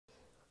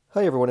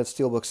Hi everyone, it's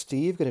Steelbook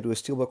Steve. Going to do a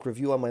Steelbook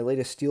review on my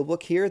latest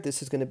Steelbook here.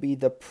 This is going to be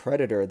the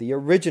Predator, the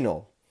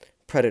original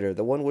Predator,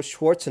 the one with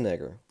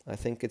Schwarzenegger. I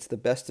think it's the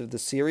best of the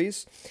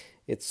series.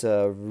 It's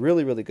a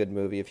really, really good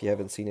movie if you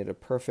haven't seen it. A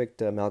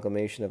perfect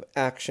amalgamation of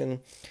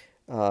action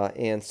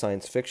and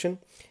science fiction.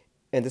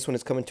 And this one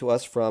is coming to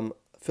us from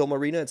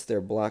Filmarena. It's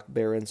their Black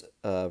Barons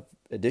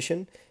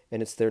edition,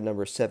 and it's their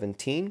number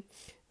 17.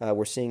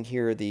 We're seeing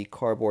here the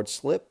cardboard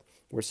slip.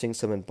 We're seeing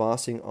some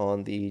embossing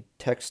on the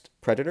text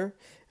Predator,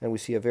 and we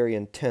see a very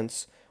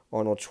intense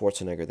Arnold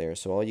Schwarzenegger there.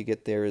 So all you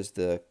get there is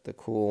the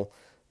cool,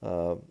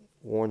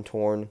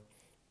 worn-torn,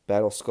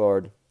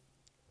 battle-scarred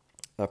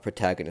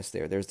protagonist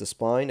there. There's the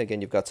spine.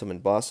 Again, you've got some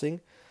embossing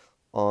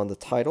on the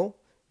title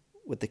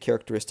with the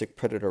characteristic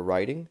Predator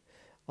writing.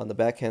 On the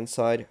backhand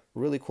side,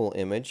 really cool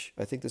image.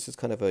 I think this is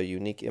kind of a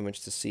unique image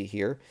to see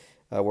here,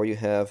 where you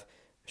have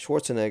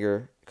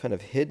Schwarzenegger kind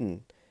of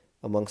hidden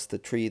amongst the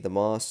tree, the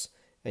moss,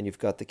 and you've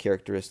got the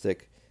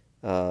characteristic,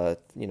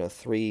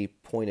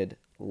 three-pointed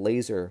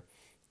laser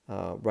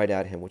right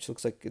at him, which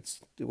looks like it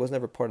was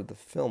never part of the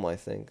film, I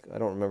think. I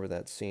don't remember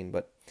that scene,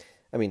 but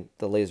I mean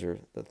the laser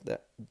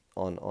that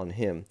on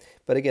him.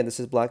 But again, this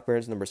is Black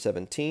Barons number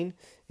 17,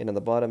 and on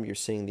the bottom you're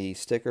seeing the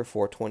sticker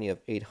 420 of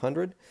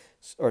 800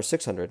 or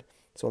 600.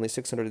 So only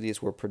 600 of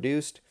these were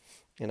produced,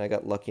 and I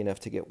got lucky enough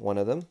to get one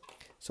of them.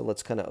 So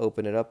let's kind of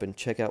open it up and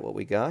check out what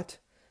we got.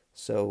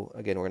 So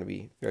again, we're going to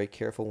be very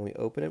careful when we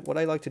open it. What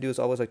I like to do is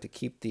always like to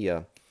keep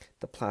the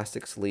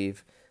plastic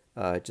sleeve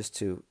just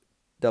to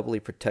doubly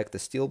protect the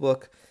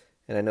Steelbook.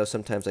 And I know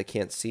sometimes I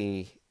can't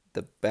see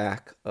the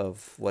back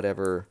of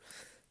whatever,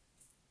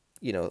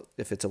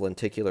 if it's a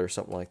lenticular or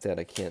something like that,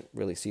 I can't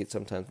really see it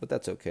sometimes, but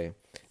that's okay.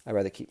 I'd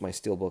rather keep my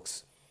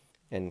Steelbooks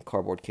and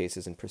cardboard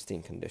cases in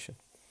pristine condition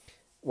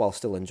while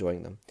still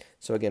enjoying them.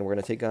 So again, we're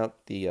going to take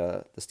out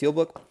the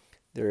Steelbook.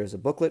 There is a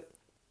booklet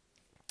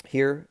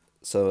here.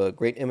 So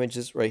great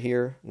images right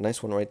here,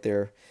 nice one right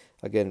there.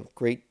 Again,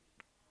 great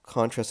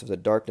contrast of the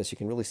darkness. You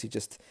can really see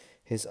just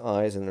his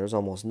eyes, and there's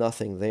almost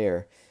nothing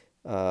there.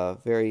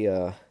 Very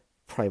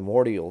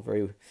primordial,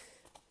 very,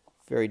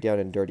 very down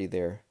and dirty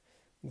there.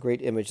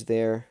 Great image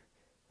there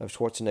of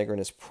Schwarzenegger in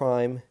his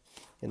prime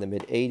in the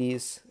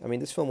mid-'80s. I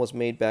mean, this film was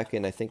made back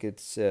in, I think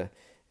it's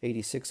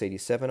 86,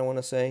 87, I want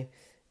to say,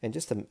 and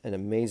just an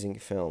amazing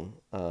film.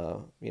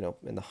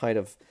 In the height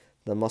of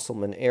the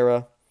Muscleman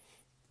era.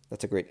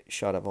 That's a great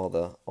shot of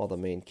all the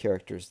main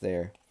characters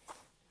there.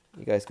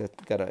 You guys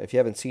gotta, if you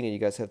haven't seen it, you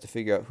guys have to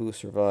figure out who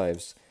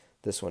survives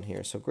this one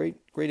here. So great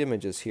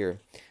images here.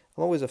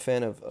 I'm always a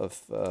fan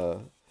of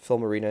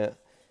Filmarena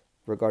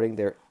regarding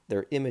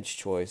their image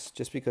choice,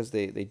 just because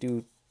they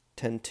do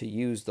tend to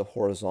use the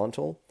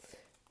horizontal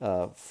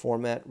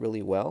format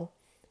really well,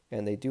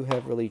 and they do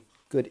have really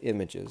good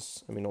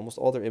images. I mean, almost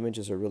all their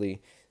images are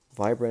really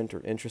vibrant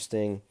or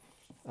interesting,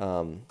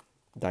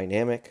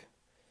 dynamic.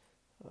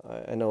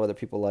 I know other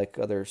people like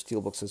other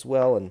Steelbooks as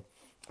well, and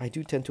I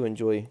do tend to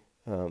enjoy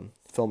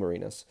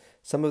Filmarenas.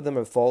 Some of them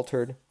have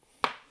faltered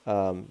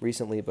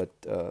recently, but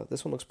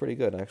this one looks pretty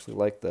good. I actually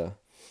like the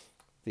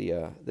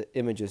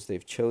images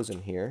they've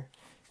chosen here,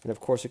 and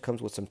of course it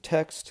comes with some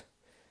text.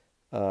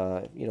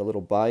 A little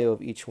bio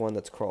of each one.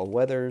 That's Carl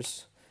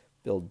Weathers,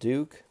 Bill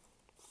Duke,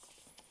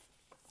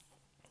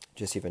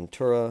 Jesse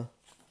Ventura,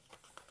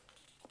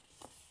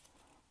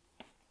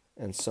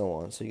 and so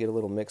on. So you get a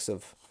little mix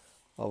of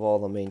all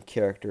the main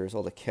characters,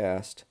 all the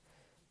cast,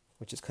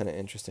 which is kind of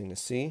interesting to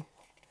see.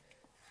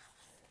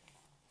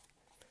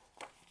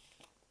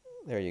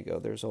 There you go.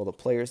 There's all the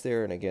players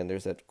there, and again,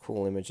 there's that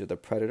cool image of the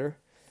Predator.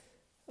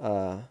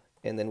 And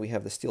then we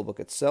have the Steelbook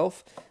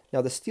itself.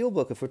 Now, the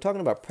Steelbook, if we're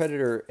talking about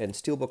Predator and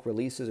Steelbook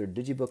releases or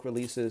Digibook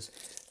releases,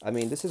 I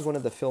mean, this is one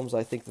of the films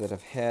I think that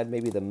have had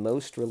maybe the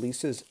most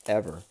releases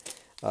ever.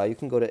 You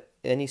can go to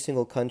any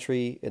single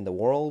country in the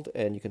world,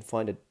 and you can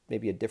find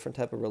maybe a different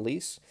type of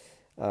release.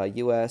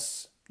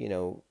 U.S.,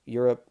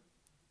 Europe,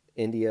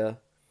 India,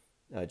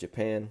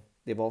 Japan,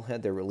 they've all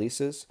had their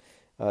releases.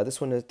 This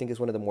one, I think, is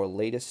one of the more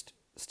latest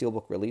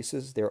Steelbook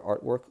releases. Their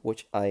artwork,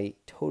 which I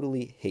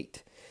totally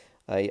hate.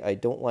 I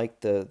don't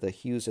like the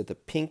hues of the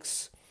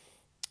pinks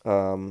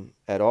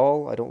at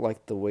all. I don't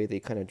like the way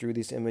they kind of drew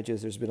these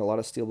images. There's been a lot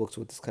of Steelbooks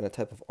with this kind of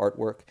type of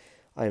artwork.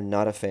 I am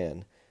not a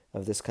fan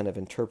of this kind of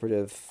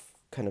interpretive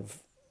kind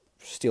of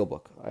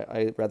Steelbook.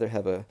 I'd rather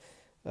have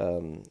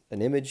an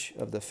image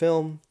of the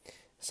film,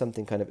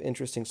 something kind of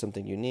interesting,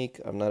 something unique.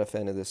 I'm not a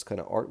fan of this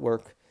kind of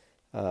artwork.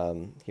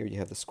 Here you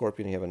have the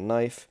scorpion, you have a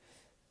knife.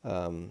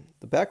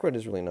 The background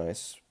is really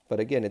nice, but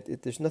again,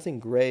 there's nothing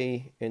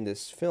gray in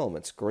this film.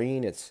 It's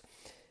green. It's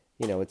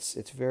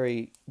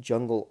very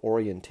jungle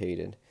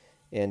orientated,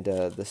 and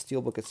the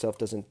Steelbook itself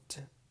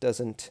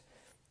doesn't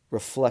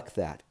reflect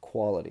that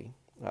quality.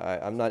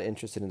 I'm not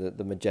interested in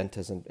the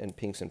magentas and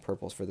pinks and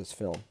purples for this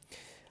film.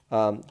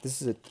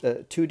 This is a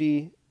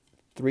 2D,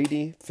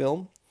 3D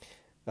film.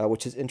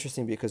 Which is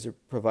interesting because they're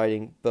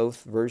providing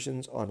both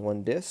versions on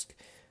one disc.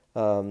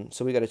 So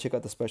we got to check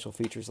out the special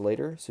features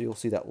later. So you'll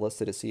see that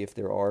listed to see if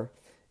there are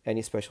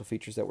any special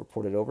features that were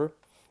ported over.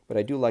 but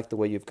I do like the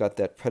way you've got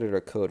that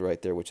Predator code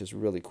right there, which is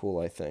really cool,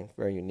 I think.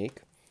 Very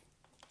unique.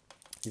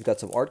 You've got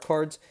some art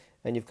cards,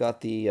 and you've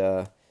got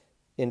the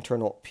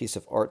internal piece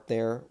of art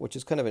there, which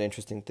is kind of an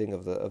interesting thing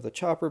of the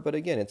chopper. But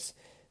again,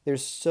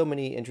 there's so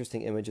many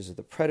interesting images of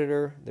the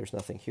Predator. There's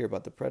nothing here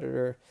about the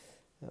Predator,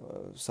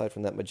 aside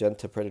from that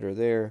magenta Predator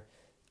there.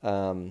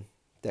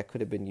 That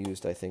could have been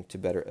used, I think, to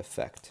better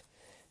effect.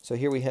 So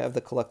here we have the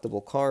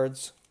collectible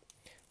cards.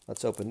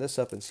 Let's open this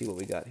up and see what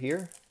we got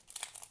here.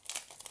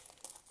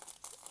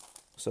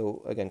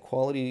 So again,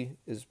 quality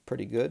is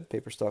pretty good.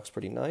 Paper stock's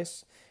pretty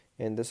nice.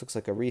 And this looks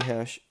like a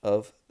rehash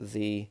of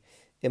the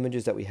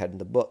images that we had in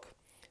the book,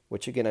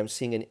 which again, I'm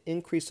seeing an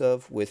increase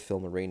of with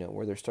Filmarena,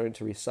 where they're starting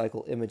to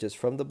recycle images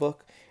from the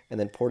book and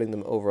then porting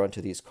them over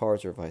onto these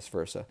cards or vice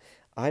versa.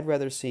 I'd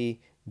rather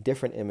see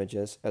different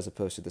images as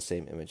opposed to the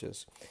same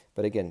images.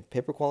 But again,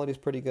 paper quality is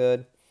pretty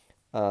good.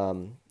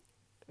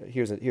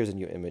 Here's a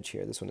new image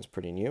here. This one is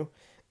pretty new.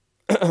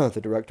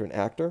 The director and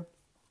actor.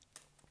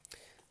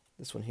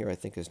 This one here I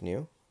think is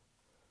new.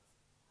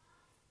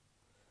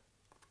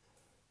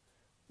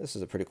 This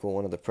is a pretty cool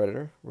one of the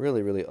Predator.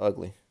 Really, really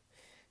ugly.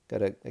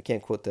 I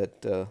can't quote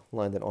that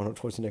line that Arnold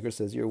Schwarzenegger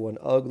says, "You're one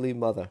ugly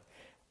mother,"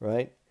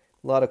 right?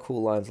 A lot of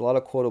cool lines, a lot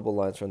of quotable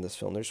lines from this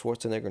film. There's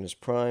Schwarzenegger in his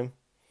prime.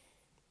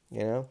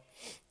 You know,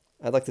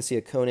 I'd like to see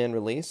a Conan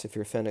release. If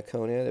you're a fan of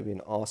Conan, it'd be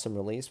an awesome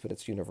release, but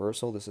it's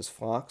Universal. This is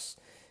Fox,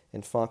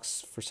 and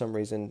Fox, for some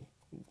reason,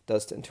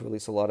 does tend to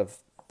release a lot of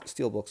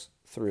Steelbooks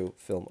through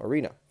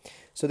Filmarena.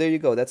 So there you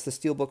go. That's the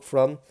Steelbook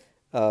from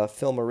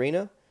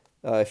Filmarena.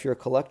 If you're a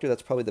collector,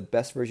 that's probably the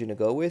best version to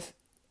go with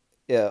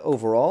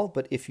overall.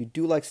 But if you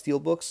do like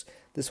Steelbooks,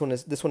 this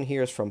one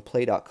here is from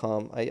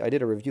Play.com. I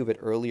did a review of it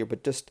earlier,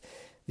 but just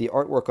the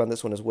artwork on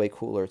this one is way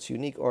cooler. It's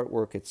unique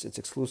artwork. It's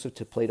exclusive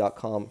to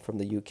Play.com from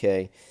the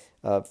UK.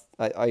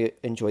 I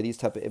enjoy these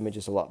type of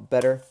images a lot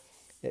better.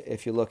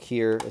 If you look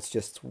here, it's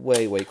just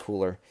way, way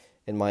cooler,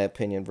 in my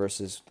opinion,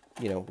 versus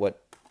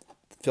what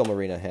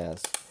Filmarena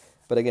has.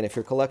 But again, if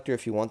you're a collector,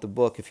 if you want the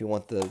book, if you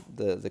want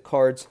the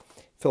cards,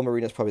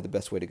 Filmarena is probably the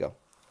best way to go.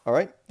 All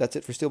right, that's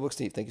it for Steelbook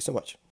Steve. Thank you so much.